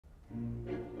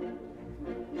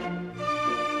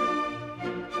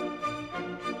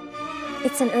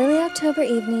It's an early October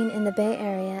evening in the Bay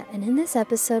Area, and in this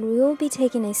episode we will be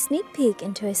taking a sneak peek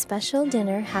into a special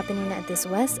dinner happening at this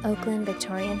West Oakland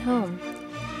Victorian home.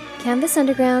 Canvas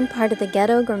Underground, part of the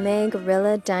Ghetto Gourmet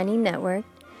Guerrilla Dining Network,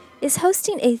 is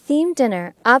hosting a themed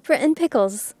dinner, Opera and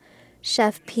Pickles.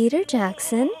 Chef Peter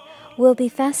Jackson will be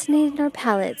fascinating our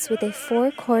palates with a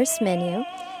 4-course menu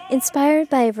inspired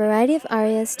by a variety of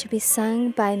arias to be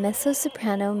sung by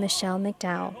mezzo-soprano Michelle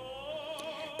McDowell.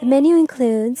 The menu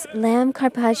includes lamb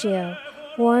carpaccio,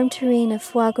 warm tureen of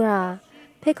foie gras,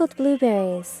 pickled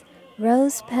blueberries,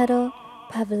 rose petal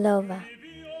pavlova.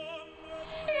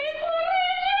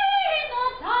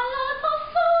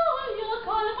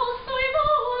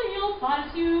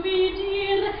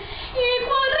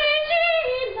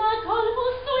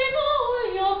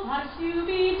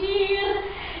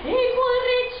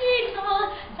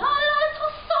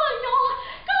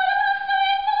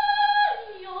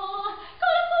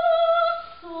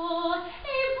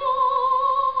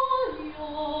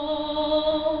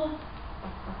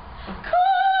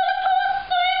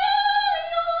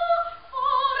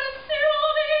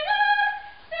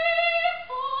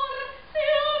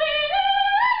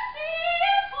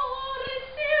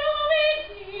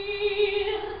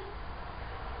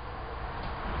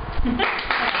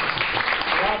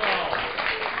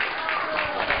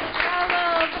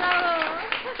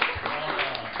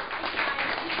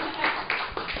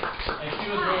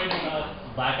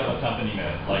 Lack of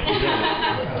accompaniment, like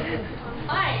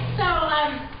Hi.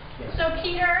 So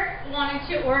Peter wanted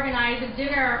to organize a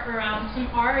dinner around some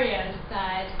arias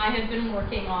that I had been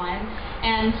working on,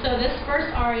 and so this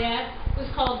first aria was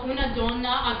called Una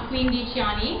Donna a 15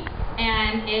 anni,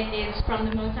 and it is from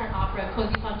the Mozart opera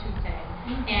Così fan tutte,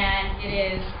 and it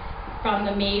is from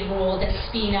the maid role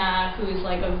Despina, who is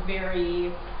like a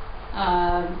very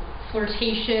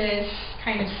flirtatious,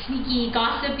 kind of sneaky,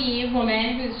 gossipy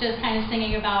woman who's just kind of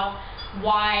singing about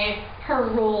why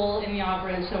her role in the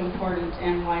opera is so important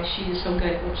and why she is so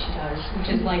good at what she does,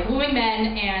 which is like wooing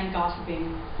men and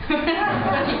gossiping with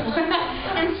people.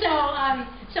 And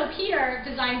so Peter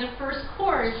designed the first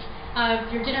course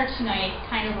of your dinner tonight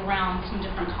kind of around some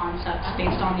different concepts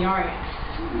based on the aria.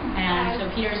 And so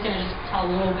Peter's going to just tell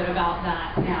a little bit about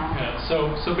that now. Yeah,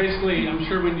 so basically, I'm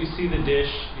sure when you see the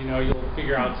dish, you'll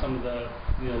figure out some of the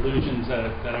allusions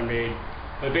that I made.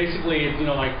 But basically,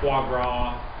 like foie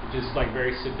gras, which is like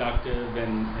very seductive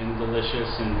and delicious,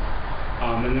 and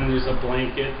then there's a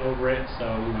blanket over it, so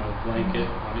blanket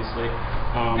obviously,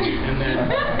 and then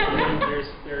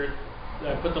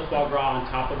I put the foie gras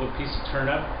on top of a piece of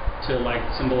turnip to like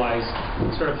symbolize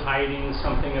sort of hiding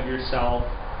something of yourself.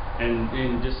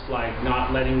 And just like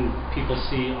not letting people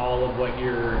see all of what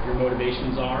your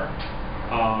motivations are.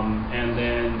 And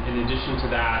then in addition to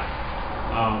that,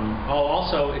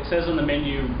 also it says on the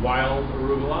menu wild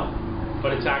arugula,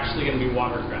 but it's actually going to be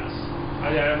watercress.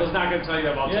 I was not going to tell you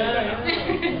that, but I'll tell you that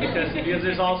now. because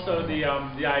there's also the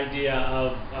idea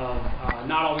of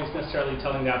not always necessarily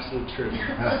telling the absolute truth.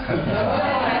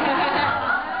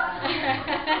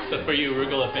 So for you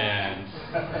arugula fans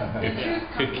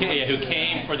who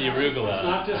came for the arugula. It's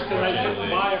not just because I didn't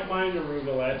buy a fine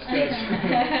arugula, it's because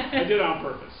I did it on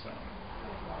purpose. So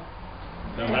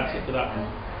that's it for that one.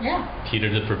 Yeah. Peter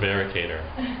the prevaricator.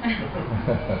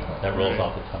 That rolls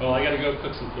off the tongue. Well, I got to go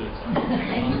cook some food.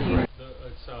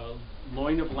 So. It's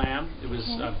loin of lamb. It was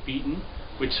beaten,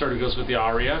 which sort of goes with the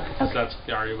aria, because that's what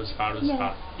the aria was about. It was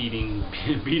about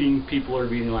beating people or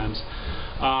beating lambs.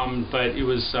 But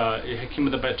it came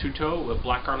with a battuto, a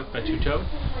black garlic battuto,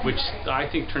 which I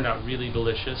think turned out really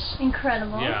delicious.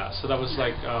 Incredible. Yeah, so that was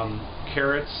like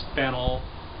carrots, fennel,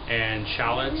 and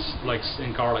shallots,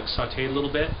 and garlic sauteed a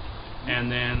little bit,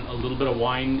 and then a little bit of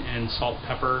wine and salt,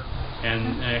 pepper,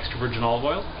 and extra virgin olive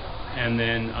oil. And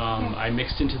then I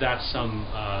mixed into that some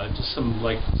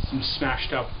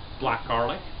smashed up black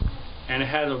garlic, and it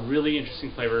had a really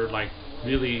interesting flavor, like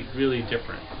really, really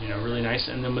different, really nice.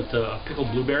 And then with the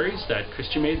pickled blueberries that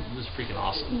Christian made, it was freaking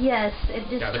awesome. Yes, it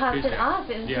just topped it off.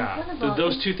 It was incredible.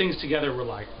 Those two things together were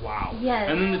like, wow. Yes.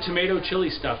 And then the tomato chili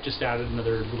stuff just added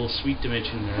another little sweet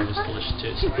dimension there. It was delicious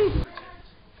too. So.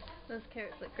 Those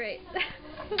carrots look great.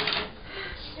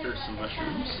 Stir some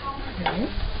mushrooms.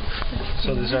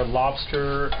 So these are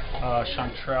lobster,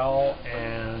 chanterelle,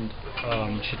 and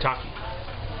shiitake.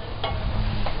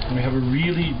 And we have a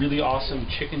really, really awesome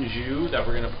chicken jus that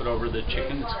we're going to put over the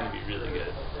chicken. It's going to be really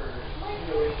good.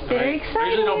 Very exciting. I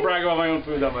usually don't brag about my own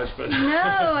food that much, but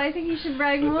no, I think you should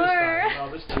brag more.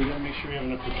 This time we got to make sure we have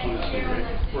enough for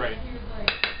 22, right?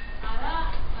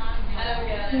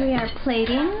 Here we are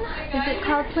plating. Is it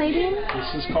called plating?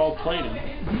 This is called plating.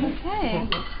 Okay.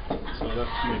 So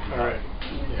that's all right.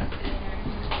 Yeah.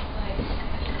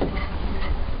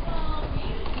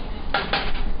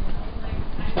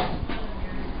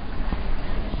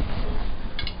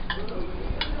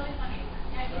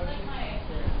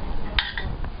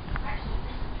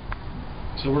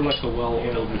 So we're like a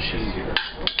well-oiled machine here.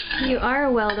 You are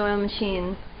a well-oiled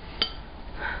machine.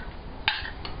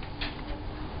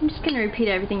 I'm just going to repeat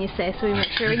everything you say so we make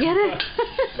sure we get it.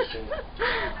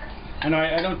 I know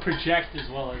I don't project as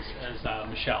well as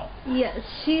Michelle. Yes,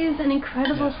 she's an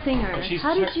incredible singer.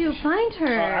 How did you find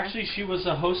her? Actually, she was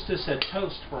a hostess at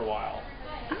Toast for a while.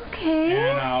 Okay.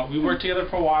 And we worked together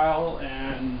for a while,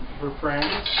 and we're friends.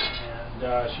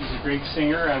 And she's a great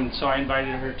singer, and so I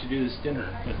invited her to do this dinner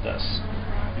with us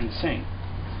and sing.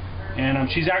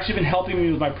 And she's actually been helping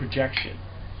me with my projection.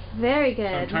 Very good.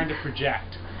 So I'm trying to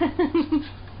project.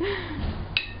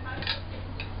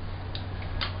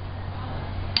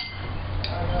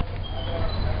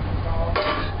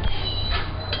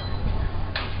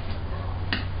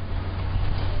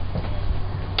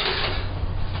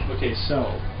 Okay,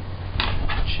 so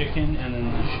chicken and then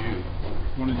the jus.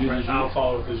 You want to do the jus? I'll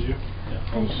follow with the jus.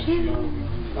 Yeah, follow with the jus.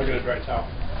 I'll get a dry towel.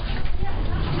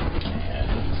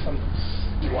 And some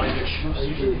whitish. I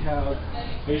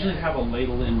usually have a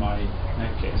ladle in my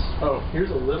neck case. Oh,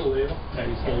 here's a little ladle. Yeah,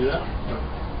 you still do that?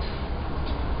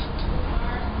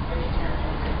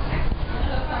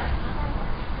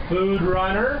 Food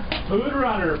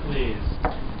runner, please.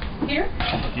 Here?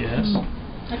 Yes.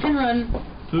 I can run.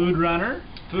 Food runner.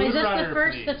 Is this runner, the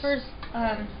first? please. The first.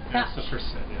 That's the first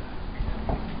set. Yeah.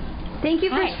 Thank you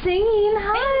for Hi. singing.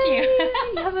 Hi. Thank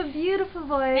you. You have a beautiful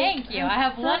voice. Thank you. I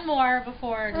have one more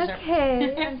before dessert.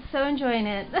 Okay, I'm so enjoying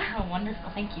it. Oh,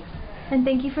 wonderful. Thank you. And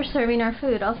thank you for serving our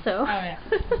food also. Oh, yeah.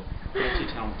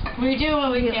 Multi-talented. We do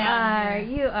what we You can. are,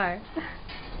 you are.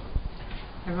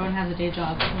 Everyone has a day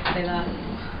job. Let's say that.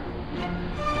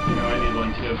 I need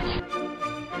one too.